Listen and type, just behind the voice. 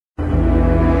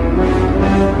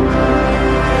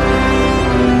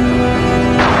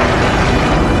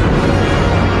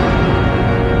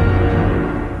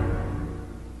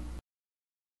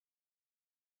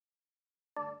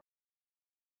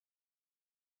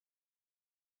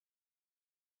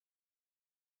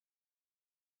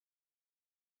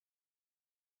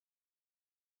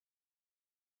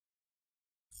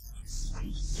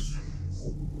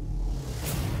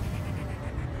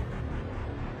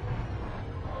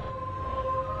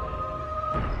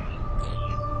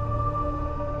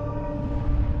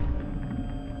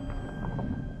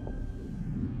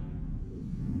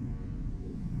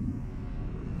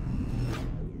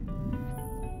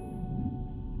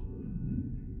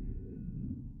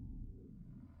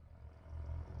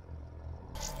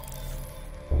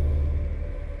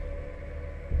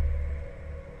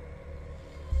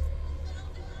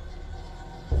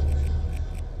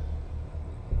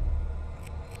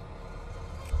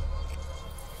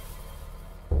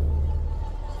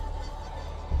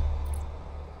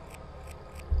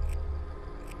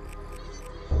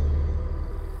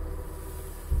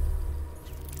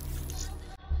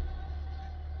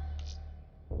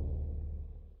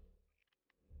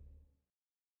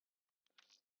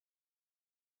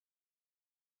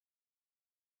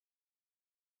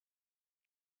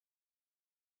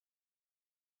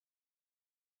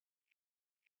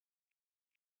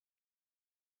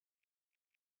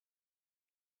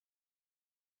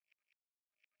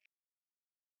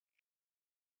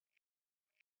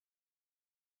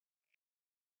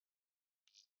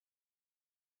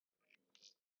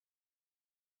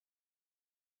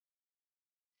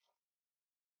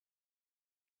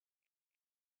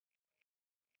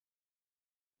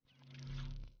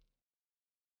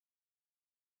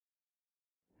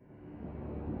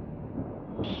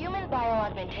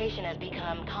fragmentation has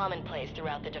become commonplace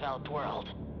throughout the developed world.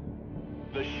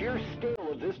 The sheer scale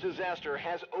of this disaster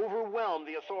has overwhelmed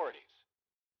the authorities.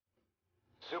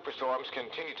 Superstorms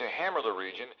continue to hammer the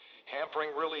region, hampering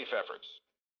relief efforts.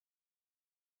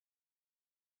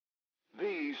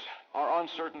 These are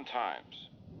uncertain times.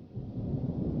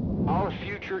 Our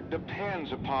future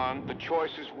depends upon the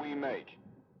choices we make.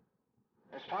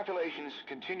 As populations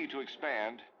continue to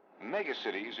expand,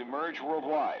 megacities emerge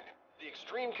worldwide. The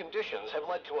extreme conditions have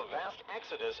led to a vast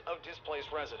exodus of displaced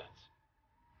residents.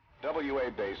 WA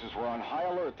bases were on high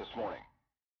alert this morning.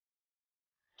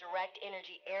 Direct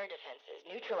energy air defenses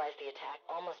neutralized the attack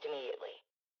almost immediately.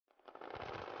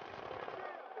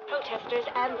 Protesters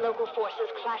and local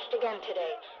forces clashed again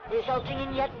today, resulting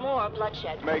in yet more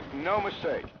bloodshed. Make no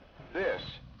mistake, this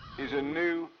is a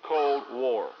new Cold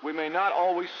War. We may not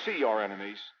always see our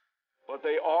enemies, but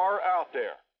they are out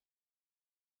there.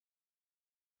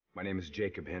 My name is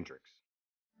Jacob Hendricks.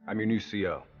 I'm your new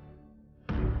CO.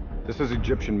 This is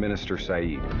Egyptian Minister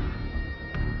Said,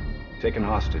 taken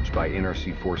hostage by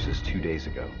NRC forces 2 days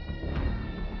ago.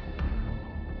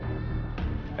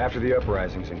 After the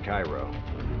uprisings in Cairo,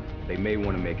 they may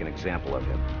want to make an example of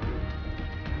him.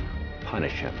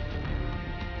 Punish him.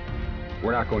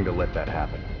 We're not going to let that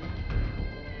happen.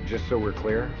 Just so we're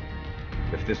clear,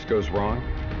 if this goes wrong,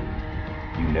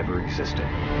 you never existed.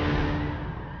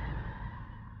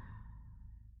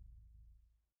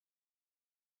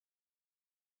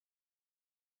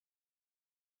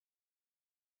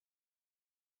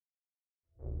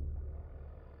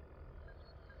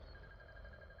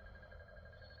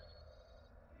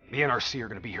 The NRC are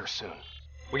gonna be here soon.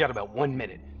 We got about 1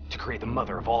 minute to create the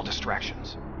mother of all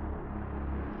distractions.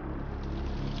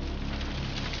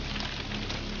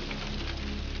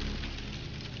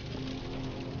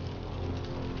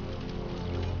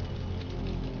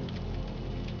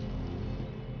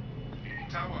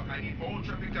 Tower, I need all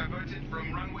traffic diverted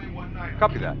from runway 19.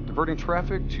 Copy that. Diverting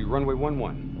traffic to runway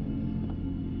 11.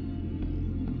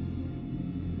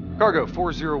 Cargo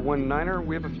 4019er,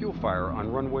 we have a fuel fire on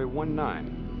runway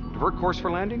 19. Divert course for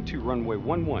landing to runway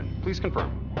 11. Please confirm.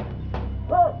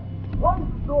 Confirm. On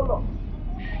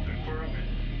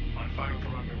fire for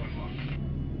runway 11.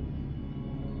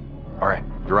 All right,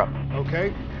 you're up.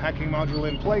 Okay, hacking module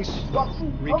in place.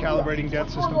 Recalibrating death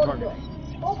system target.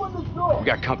 We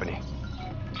got company.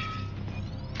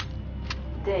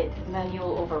 Dead.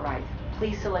 Manual override.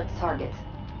 Please select target.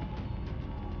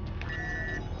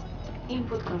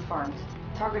 Input confirmed.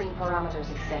 Targeting parameters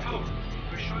accepted.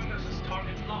 You're showing us this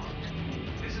target locked.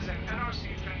 This is an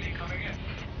NRC friendly coming in.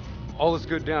 All is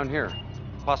good down here.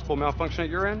 Possible malfunction at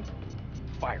your end?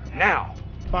 Fire now!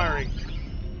 Firing.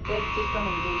 Dead system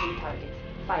engaging target.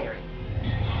 Firing.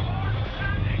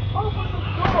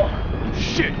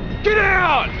 Shit! Get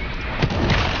out!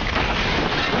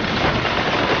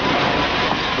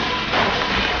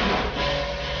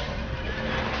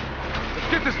 Let's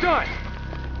get this done!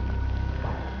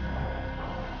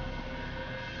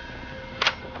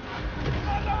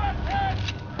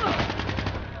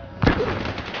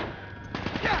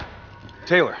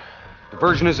 Taylor,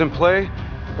 diversion is in play.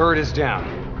 Bird is down.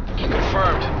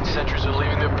 Confirmed. Sentries are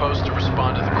leaving their post to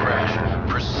respond to the crash.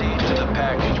 Proceed to the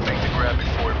package. Make the grab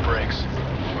before it breaks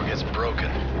or gets broken.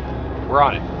 We're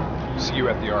on it. See you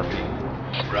at the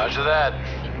RP. Roger that.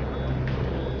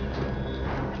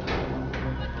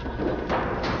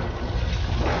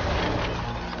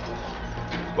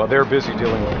 While they're busy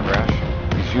dealing with the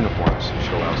crash, these uniforms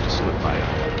should allow us to slip by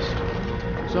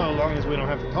unnoticed. So long as we don't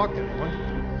have to talk to anyone.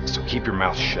 So keep your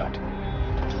mouth shut.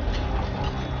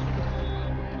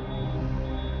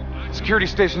 Security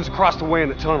stations across the way in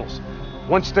the tunnels.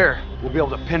 Once there, we'll be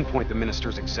able to pinpoint the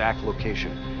minister's exact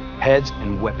location. Heads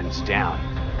and weapons down.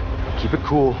 Keep it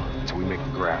cool until we make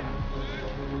the grab.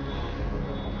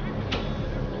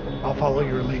 I'll follow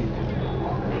your lead.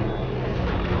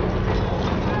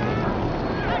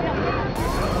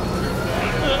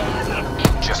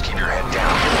 Just keep your head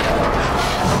down.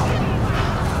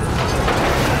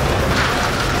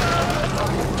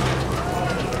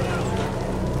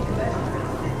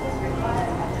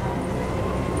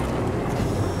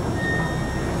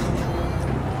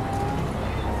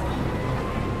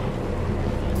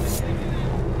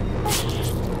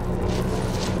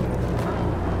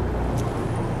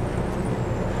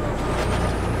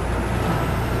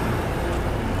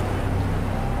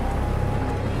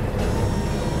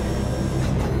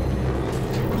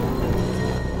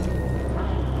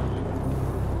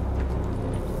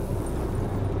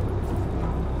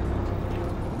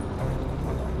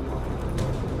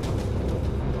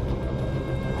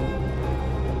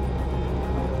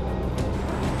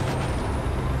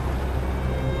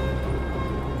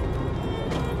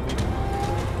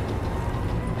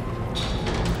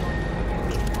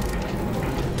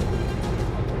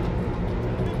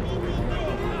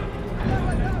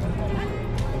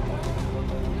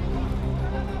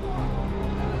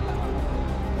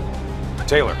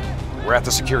 Taylor, we're at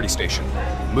the security station.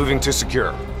 Moving to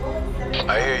secure.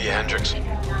 I hear you, Hendricks.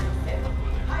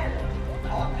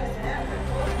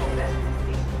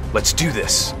 Let's do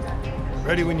this.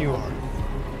 Ready when you are.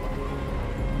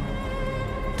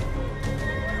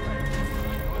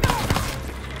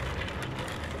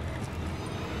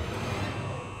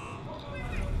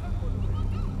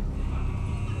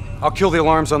 I'll kill the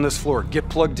alarms on this floor. Get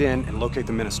plugged in and locate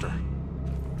the minister.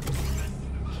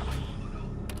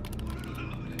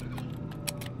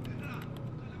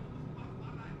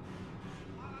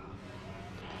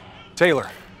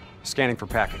 Taylor, scanning for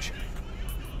package.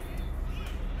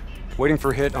 Waiting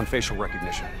for hit on facial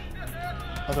recognition.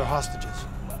 Other hostages.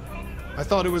 I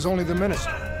thought it was only the minister.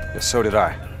 Yes, so did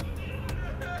I.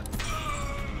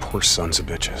 Poor sons of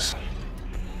bitches.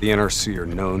 The NRC are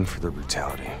known for their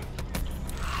brutality.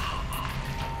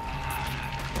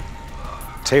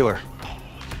 Taylor,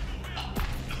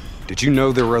 did you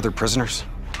know there were other prisoners?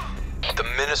 The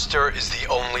minister is the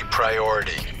only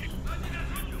priority.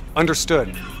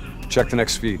 Understood. Check the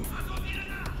next feed.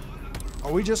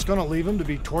 Are we just gonna leave him to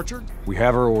be tortured? We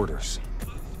have our orders.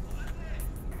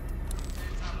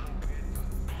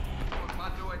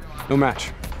 No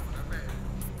match.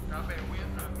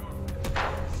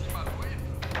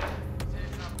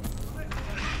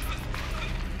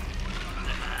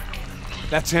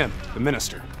 That's him, the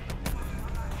minister.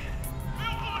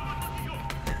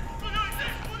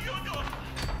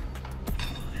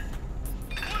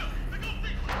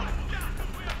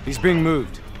 He's being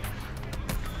moved.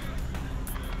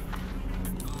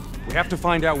 We have to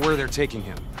find out where they're taking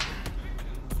him.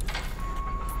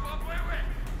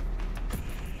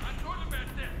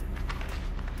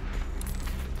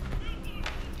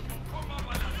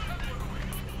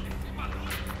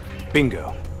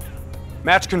 Bingo.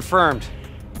 Match confirmed.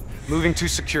 Moving to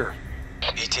secure.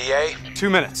 ETA? 2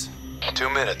 minutes. 2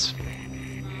 minutes.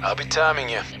 I'll be timing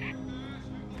you.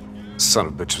 Son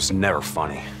of a bitch was never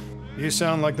funny. You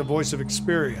sound like the voice of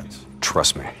experience.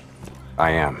 Trust me,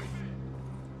 I am.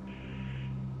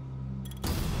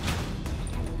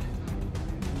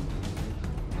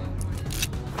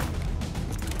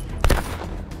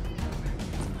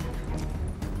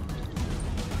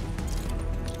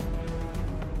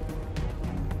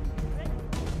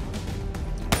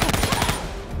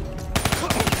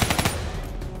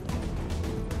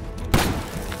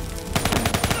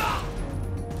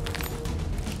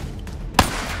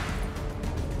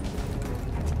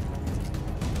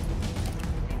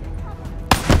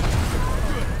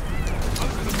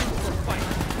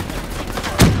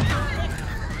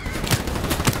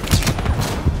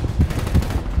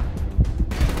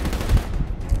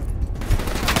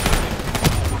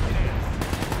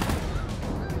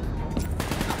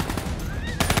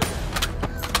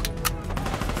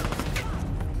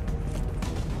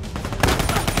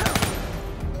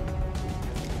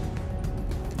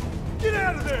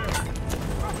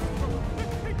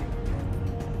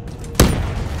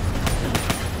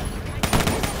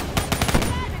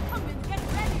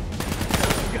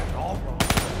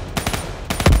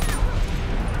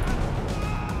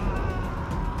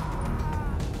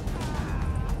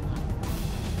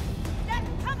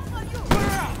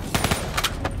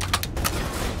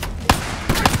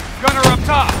 Gunner up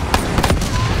top!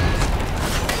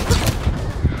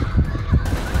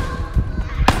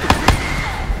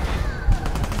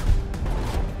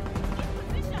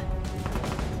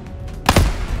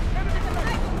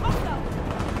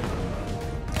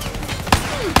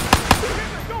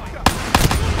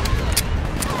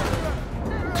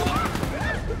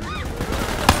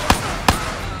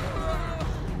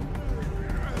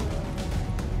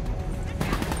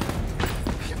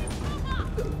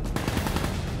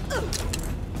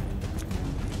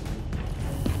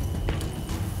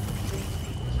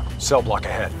 Cell block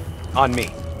ahead. On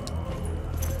me.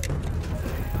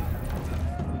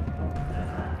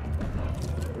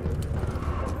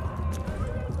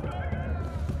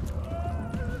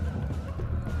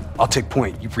 I'll take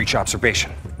point. You breach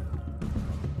observation.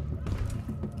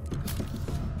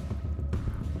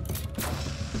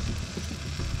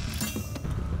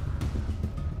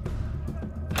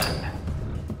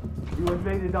 You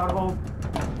invaded our home.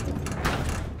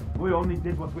 We only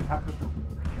did what we have to do.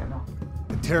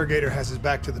 Interrogator has his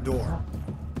back to the door.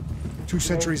 2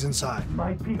 sentries inside.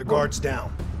 The guard's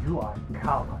down. You are a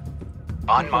coward.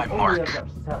 On my mark. 3,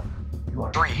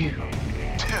 2,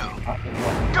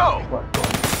 go!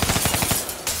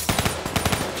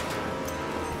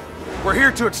 We're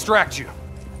here to extract you.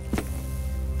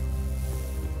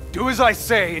 Do as I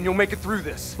say and you'll make it through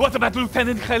this. What about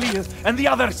Lieutenant Khalil and the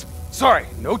others? Sorry,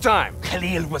 no time.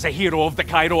 Khalil was a hero of the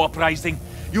Cairo uprising.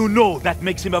 You know that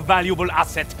makes him a valuable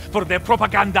asset for their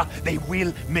propaganda. They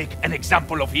will make an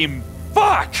example of him.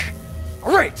 Fuck!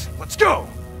 All right, let's go!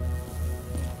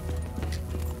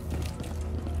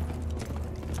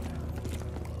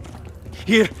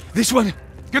 Here, this one.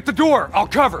 Get the door, I'll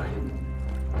cover.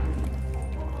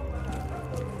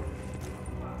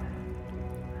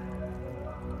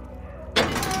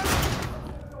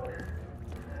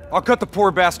 I'll cut the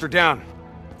poor bastard down.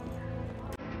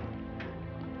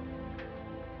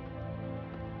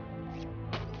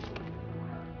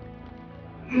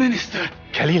 Minister.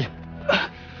 Khalil.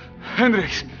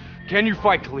 Hendricks. Can you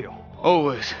fight, Khalil?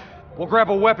 Always. We'll grab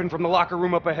a weapon from the locker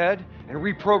room up ahead and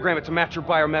reprogram it to match your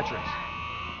biometrics.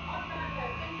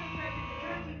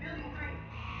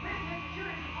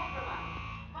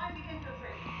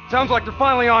 Sounds like they're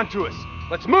finally on to us.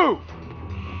 Let's move!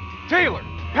 Taylor,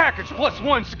 package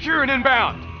 +1, secure and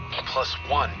inbound.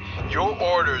 +1? Your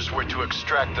orders were to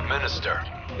extract the minister.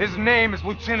 His name is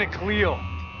Lieutenant Khalil.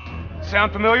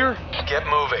 Sound familiar? Get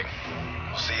moving.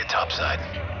 We'll see you topside.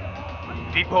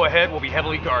 Depot ahead will be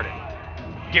heavily guarded.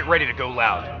 Get ready to go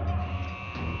loud.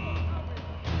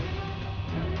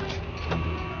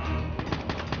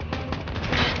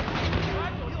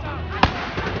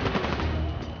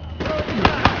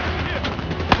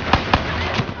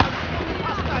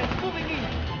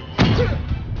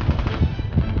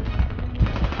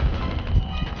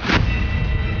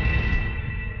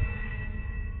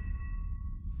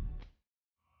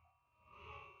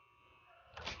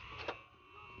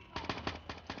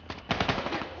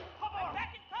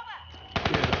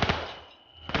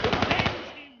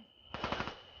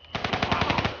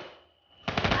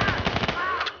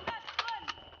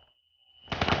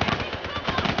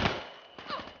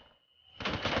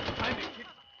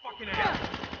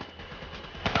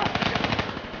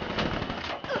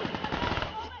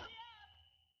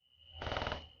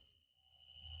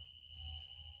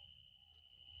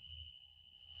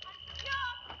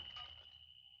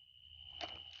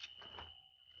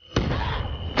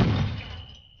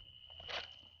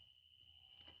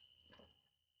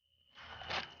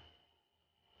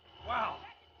 Wow.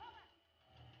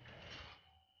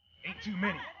 Ain't too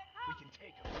many. We can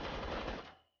take them.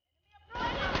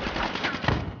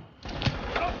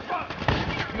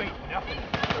 You ain't nothing.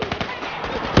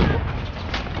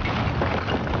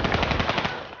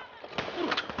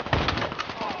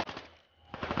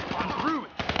 I'm through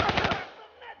it.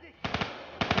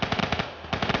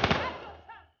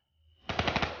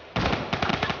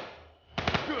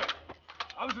 Good.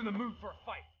 I was in the mood for a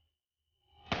fight.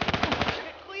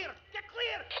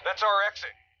 That's our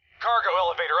exit. Cargo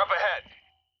elevator up ahead.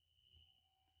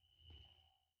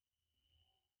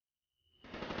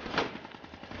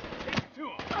 Take it to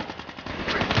him.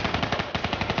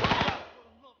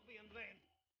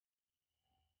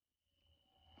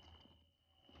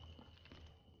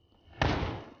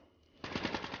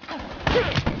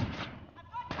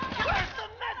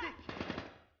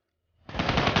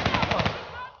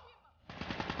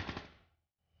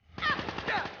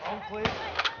 Wrong place,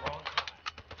 wrong time.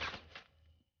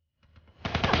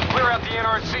 Clear out the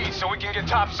NRC so we can get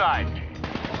topside.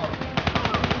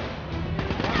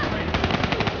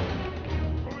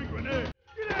 Throwing grenade.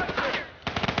 Get out there.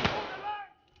 Hold the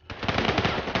line.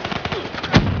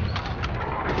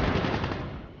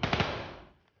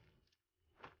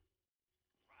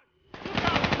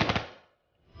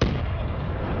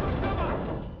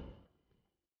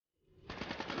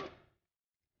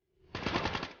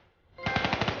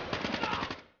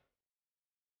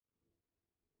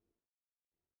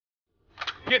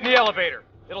 Get in the elevator.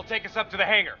 It'll take us up to the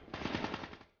hangar.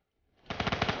 Come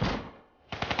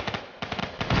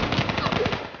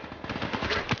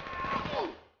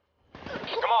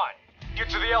on, get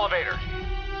to the elevator.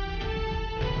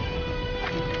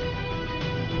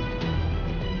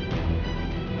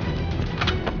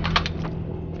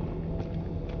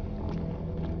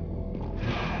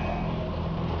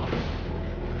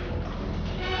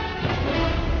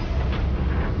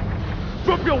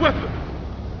 Drop your weapon.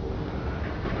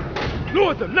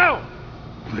 Lower them now!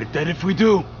 We're dead if we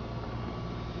do.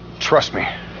 Trust me,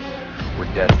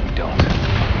 we're dead if we don't.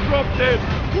 Drop dead.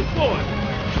 Move forward.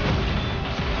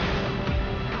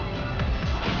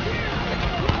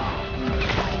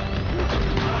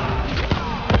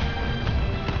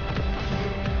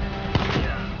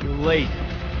 You're late.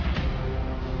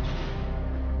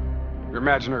 Your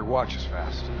imaginary watch is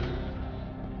fast.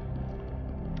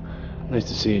 Nice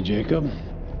to see you, Jacob.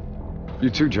 You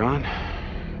too, John.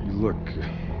 You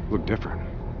look different.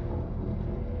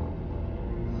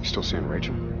 You still seeing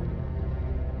Rachel?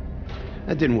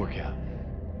 That didn't work out.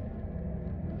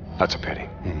 That's a pity.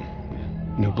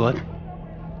 No blood?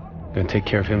 Gonna take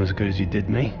care of him as good as you did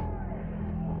me?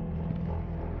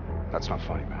 That's not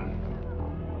funny, man.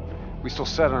 We still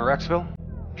set on our exfil?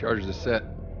 Charges are set.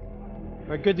 All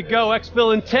right, good to go.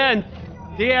 Exfil in 10.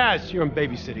 Diaz, you're on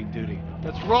babysitting duty.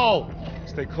 Let's roll.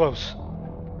 Stay close.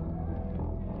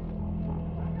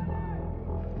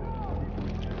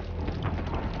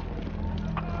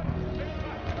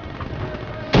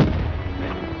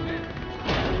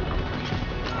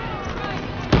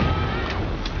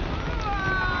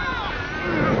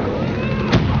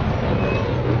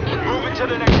 Moving to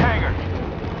the next hangar.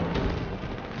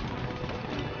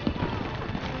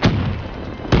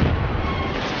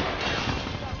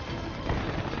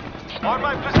 On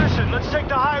my position, let's take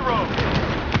the high road.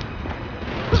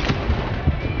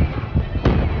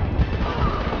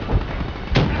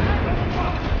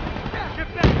 Get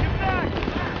back! Get back!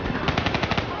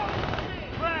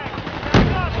 Flag!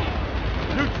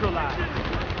 Neutralize!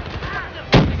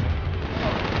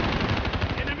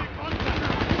 Enemy contact!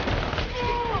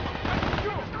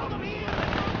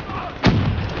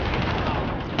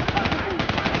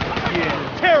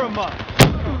 Yeah, tear him up!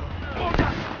 Fall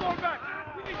back! Fall back!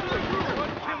 We need to regroup!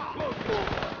 One kill close!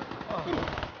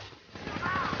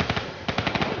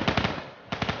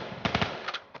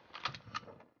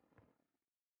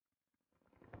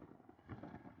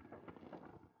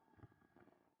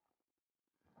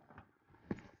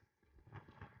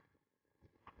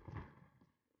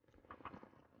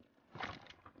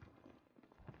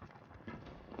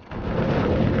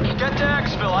 Get to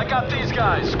Exfil. I got these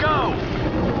guys. Go!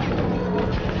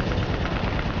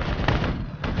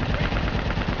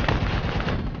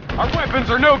 Our weapons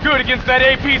are no good against that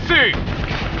APC!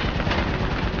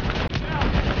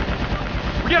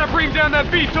 We gotta bring down that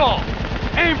VTOL!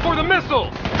 Aim for the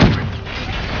missiles!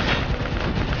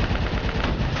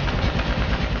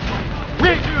 We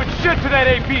ain't doing shit to that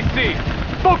APC!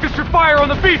 Focus your fire on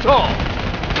the VTOL!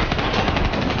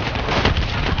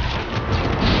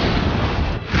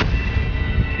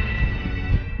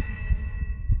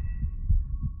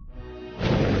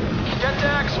 Get to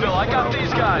Exfil. I got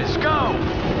these guys. Go!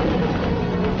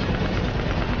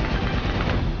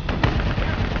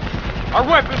 Our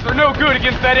weapons are no good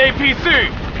against that APC!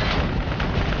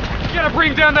 We gotta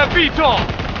bring down that VTOL!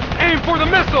 Aim for the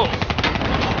missiles!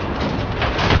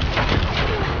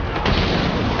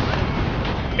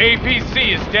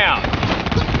 APC is down.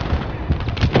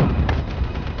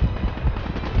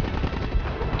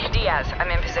 Diaz, I'm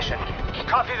in position.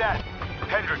 Copy that.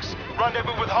 Hendricks,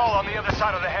 rendezvous with Hall on the other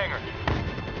side of the hangar.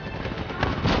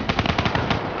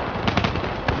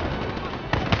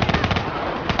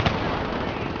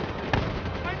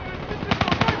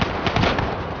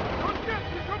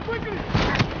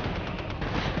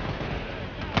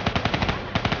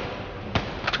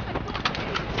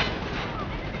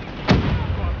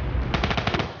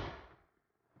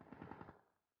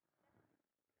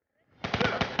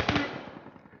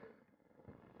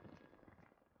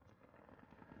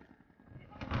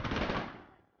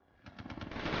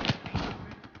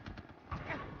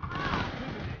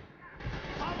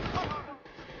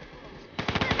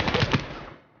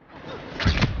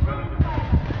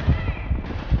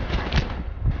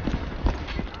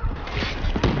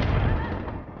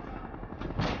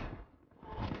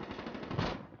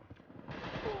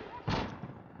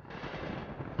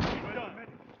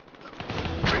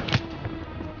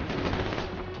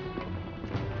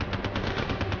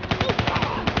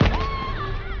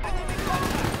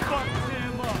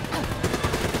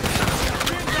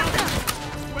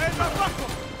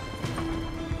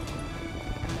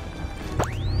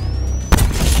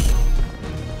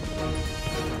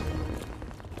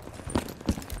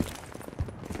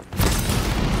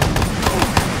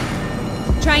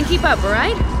 Try and keep up, all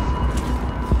right?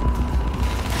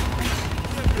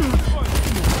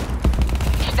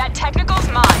 That technical's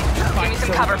mine. Give me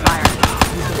some cover fire.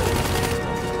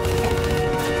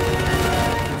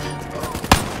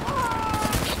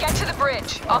 Get to the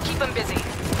bridge. I'll keep them busy.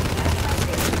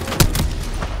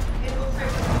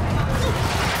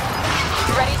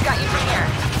 Reddy's got you from here.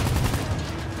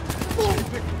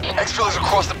 Exfil is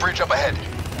across the bridge up ahead.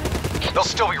 They'll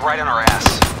still be right on our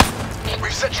ass.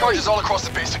 We've set charges all across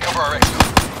the base to cover our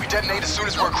exfil. We detonate as soon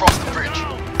as we're across the bridge.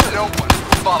 No one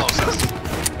follows us.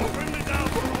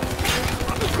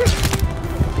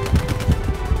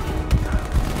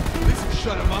 This will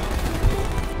shut him up.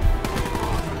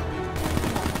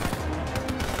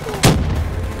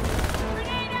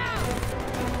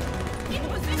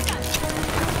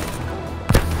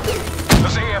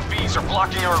 Those AFVs are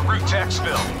blocking our route to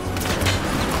Exfil.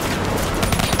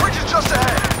 Bridge is just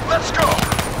ahead. Let's go.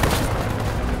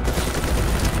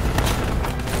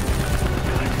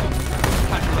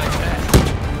 Like that.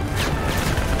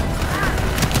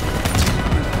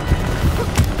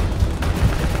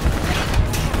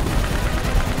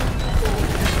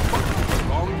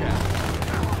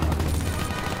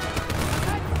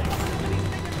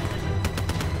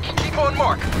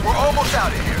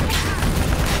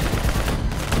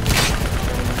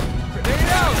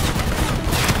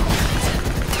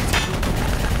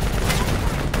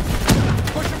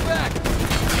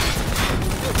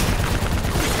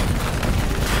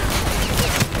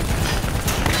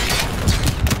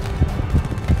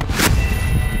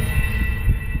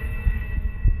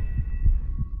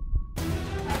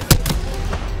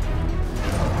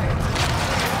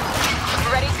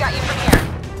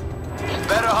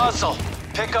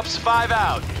 Cops, 5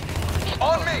 out.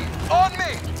 On me! On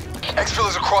me! Exfil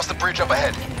is across the bridge up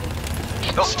ahead.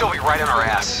 They'll still be right on our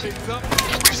ass.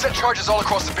 We've set charges all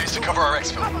across the base to cover our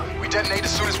exfil. We detonate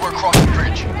as soon as we're across the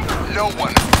bridge. No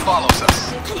one follows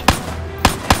us.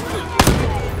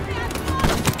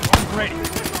 Ready.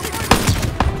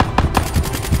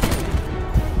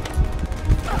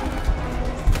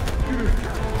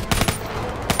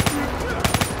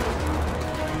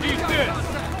 Eat this!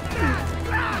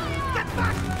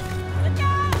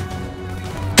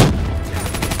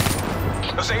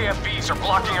 Those AFVs are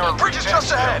blocking our bridge is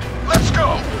just ahead. Let's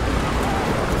go!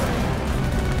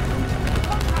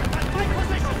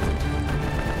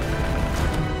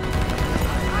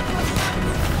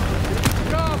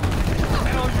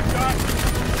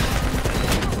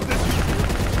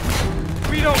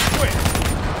 We don't quit!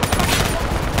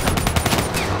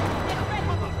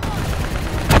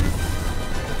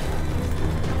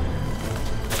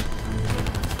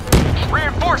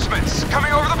 Reinforcements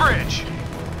coming over the bridge.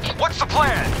 What's the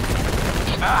plan?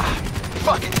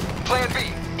 Fuck it. Plan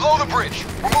B. Blow the bridge.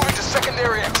 We're moving to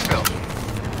secondary exfil.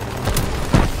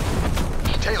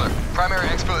 Taylor, primary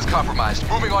exfil is compromised.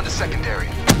 Moving on to secondary.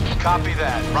 Copy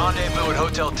that. Rendezvous at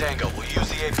Hotel Tango. We'll use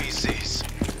the APCs.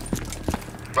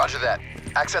 Roger that.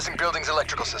 Accessing building's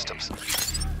electrical systems.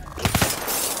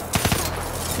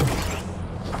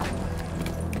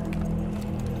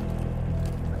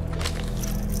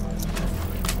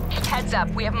 Heads up,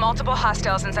 we have multiple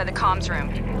hostiles inside the comms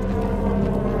room.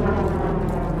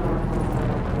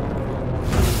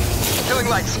 Killing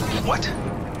lights. What?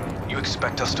 You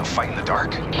expect us to fight in the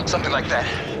dark? Something like that.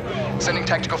 Sending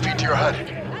tactical feed to your HUD.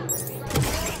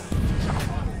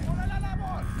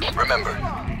 Remember,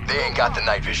 they ain't got the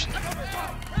night vision.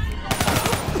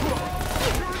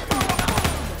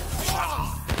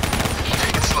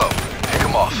 Take it slow. Pick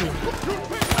them off.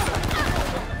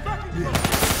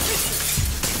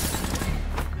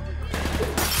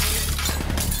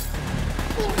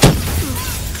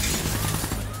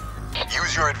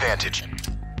 Use your advantage.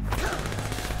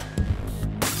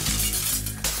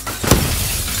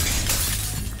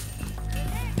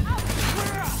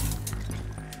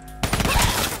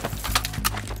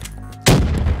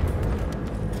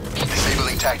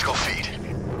 Disabling tactical feed.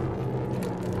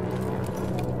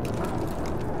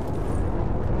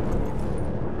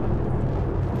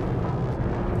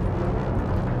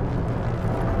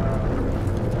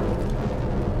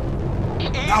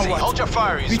 Easy, hold your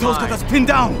fire, he's Vito's mine. got us pinned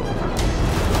down!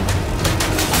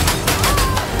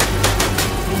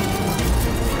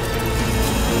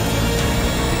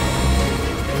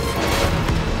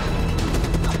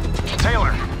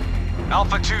 Taylor,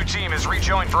 Alpha 2 team has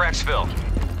rejoined for exfil.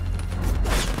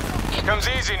 Comes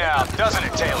easy now, doesn't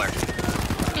it, Taylor?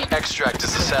 Extract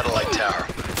is the satellite tower.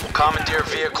 We'll commandeer a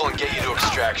vehicle and get you to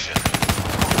extraction.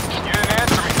 You didn't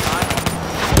answer me, son.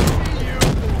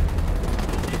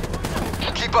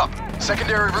 Keep up.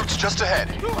 Secondary route's just ahead.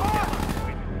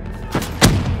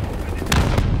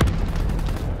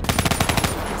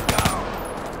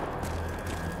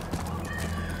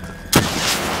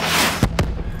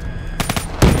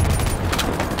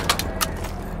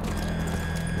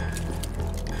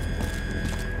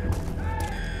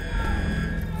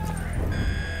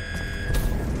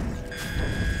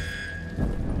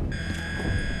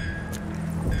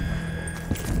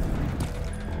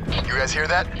 You guys hear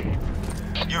that?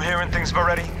 You hearing things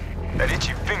already? That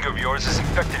itchy finger of yours is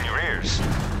infecting your ears.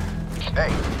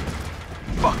 Hey,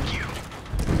 fuck you.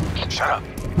 Shut up.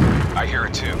 I hear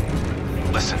it too.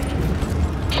 Listen.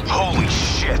 Holy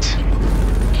shit.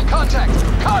 Contact!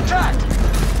 Contact!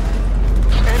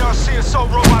 NRC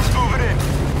assault robots moving in.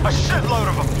 A shitload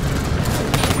of them.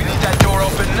 We need that door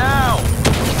open now!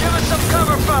 Give us some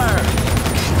cover fire!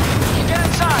 Get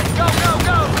inside! Go, go,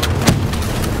 go!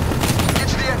 Get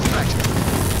to the extract.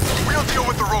 We'll deal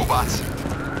with the robots.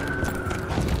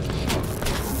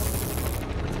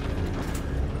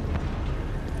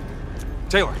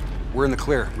 Taylor, we're in the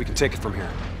clear. We can take it from here.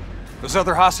 Those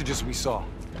other hostages we saw,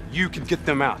 you can get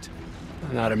them out.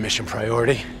 Not a mission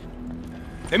priority.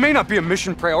 They may not be a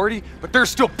mission priority, but they're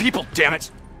still people, damn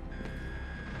it!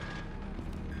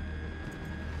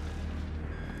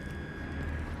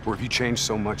 Or have you changed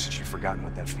so much that you've forgotten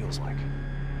what that feels like?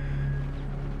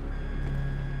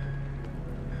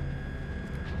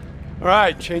 All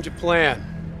right, change of plan.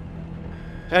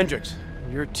 Hendricks,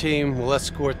 your team will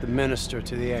escort the minister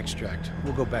to the extract.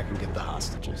 We'll go back and get the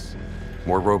hostages.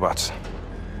 More robots.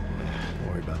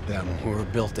 Don't worry about them. We're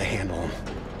built to handle them.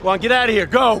 Come on, get out of here,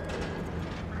 go!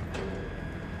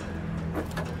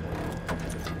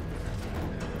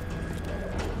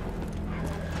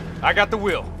 I got the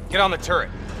wheel. Get on the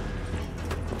turret.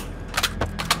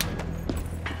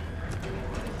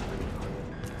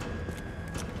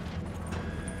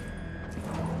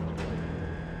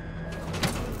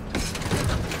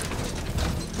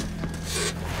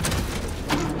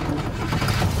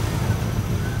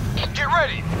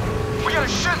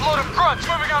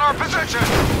 our position!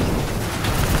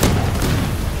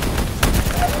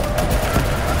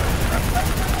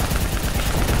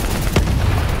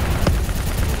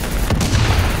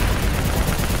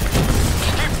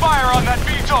 Keep fire on that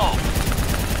VTOL!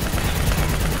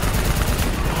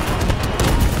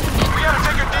 We gotta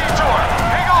take a detour!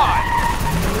 Hang on!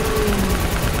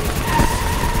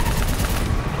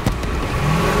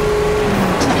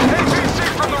 APC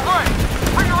from the right!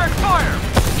 Redirect fire!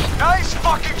 Nice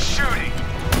fucking shooting!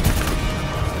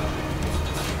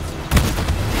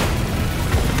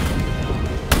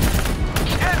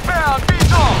 Inbound,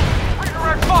 VTOL!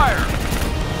 Redirect fire!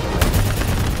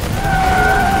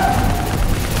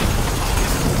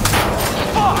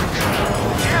 Fuck!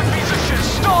 Damn piece of shit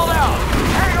stalled out!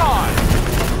 Hang on!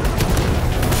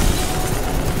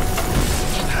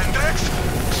 Hendricks?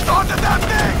 Started that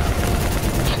thing!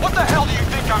 What the hell do you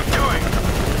think I'm doing?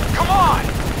 Come on!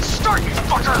 Start, you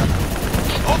fucker!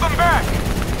 Hold them back!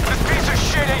 This piece of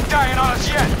shit ain't dying on us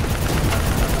yet!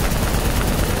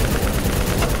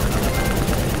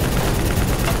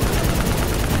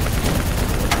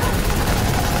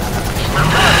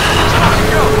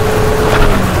 Go!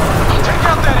 Take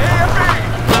out that AFE!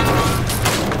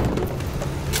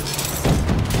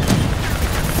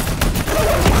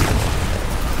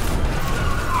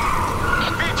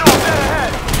 VTOL dead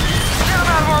ahead! Get him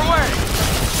out of our way!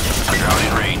 Drone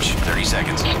in range, 30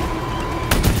 seconds.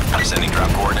 I'm sending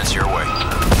drop coordinates your way.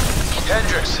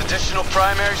 Hendricks, additional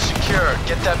primary secure.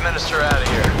 Get that minister out of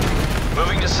here.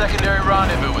 Moving to secondary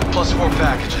rendezvous with +4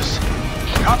 packages.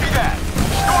 Copy that!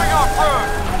 Going off-road!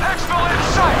 Exfil in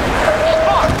sight!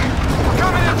 Fuck! We're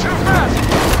coming in too fast!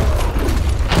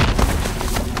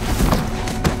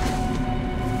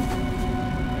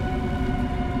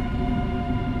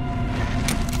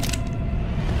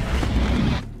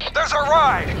 There's our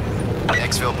ride!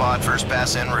 Exfil pod first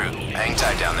pass en route. Hang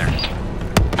tight down there.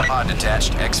 Pod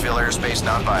detached. Exfil airspace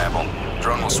not viable.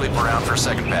 Drone will sweep around for a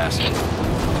second pass.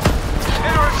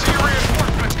 NRC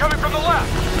reinforcements coming from the left!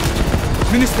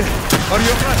 Minister, are you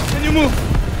alright? Can you move?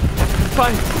 I'm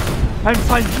fine. I'm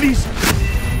fine, please.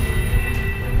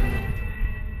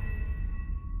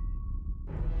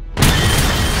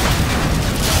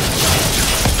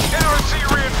 NRC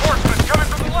reinforcements coming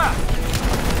from the left!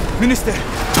 Minister,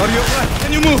 are you alright?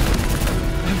 Can you move?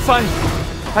 I'm fine.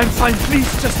 I'm fine,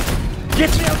 please. Just get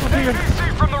me out of here.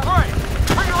 APC from the right!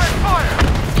 Redirect fire!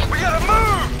 We gotta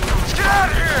move! Let's get out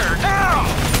of here! Now!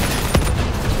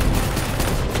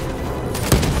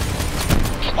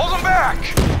 Hold them back!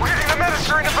 We're getting the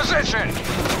minister into position!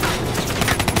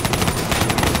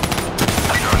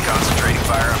 Drone concentrating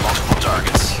fire on multiple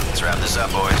targets. Let's wrap this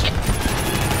up, boys.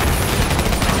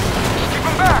 Keep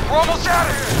them back! We're almost out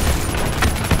of here!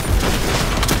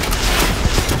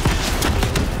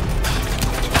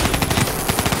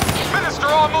 Minister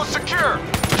almost secure!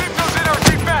 Keep those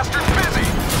NRC bastards busy!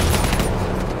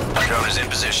 Drone is in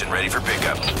position, ready for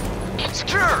pickup.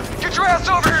 Secure! Get your ass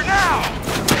over here now!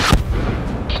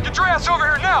 Get your ass over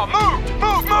here now! Move!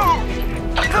 Move! Move!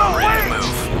 Drone ready to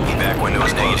move. Evac window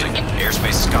is closing.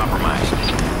 Airspace is compromised.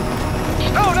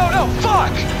 No!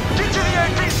 Fuck! Get to the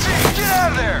APC! Get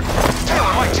out of there!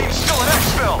 Taylor, my team's still at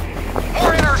Exfil!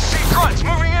 More NRC grunts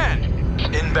moving in!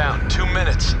 Inbound, 2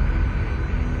 minutes.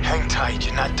 Hang tight,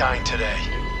 you're not dying today.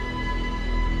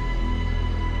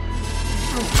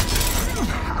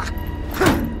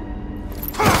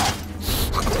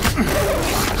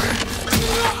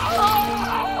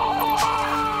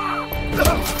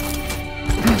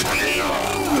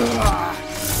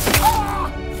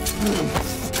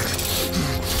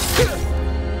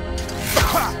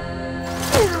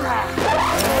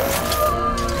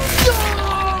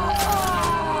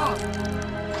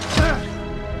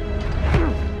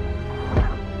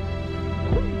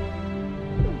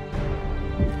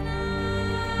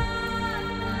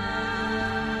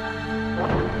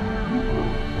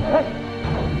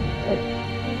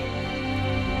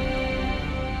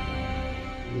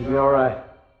 You'll be all right.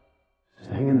 Just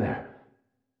hang in there.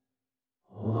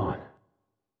 Hold on.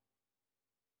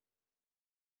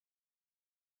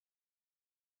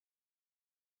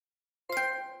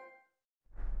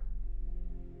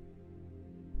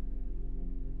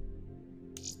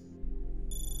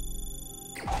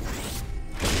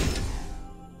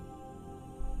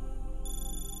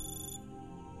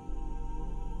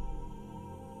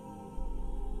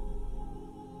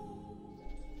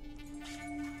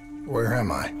 Where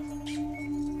am I?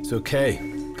 It's okay.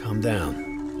 Calm down.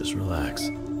 Just relax.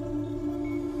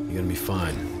 You're gonna be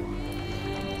fine.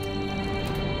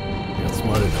 You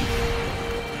outsmarted them.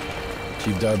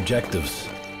 Achieved our objectives.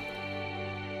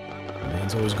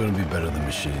 Man's always gonna be better than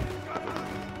machine.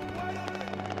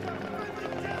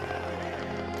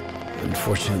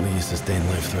 Unfortunately, you sustained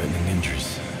life-threatening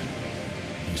injuries.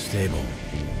 You're stable,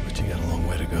 but you got a long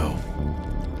way to go.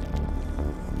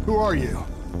 Who are you?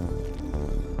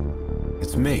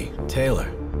 It's me,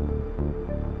 Taylor.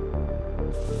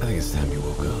 I think it's time you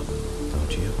woke up.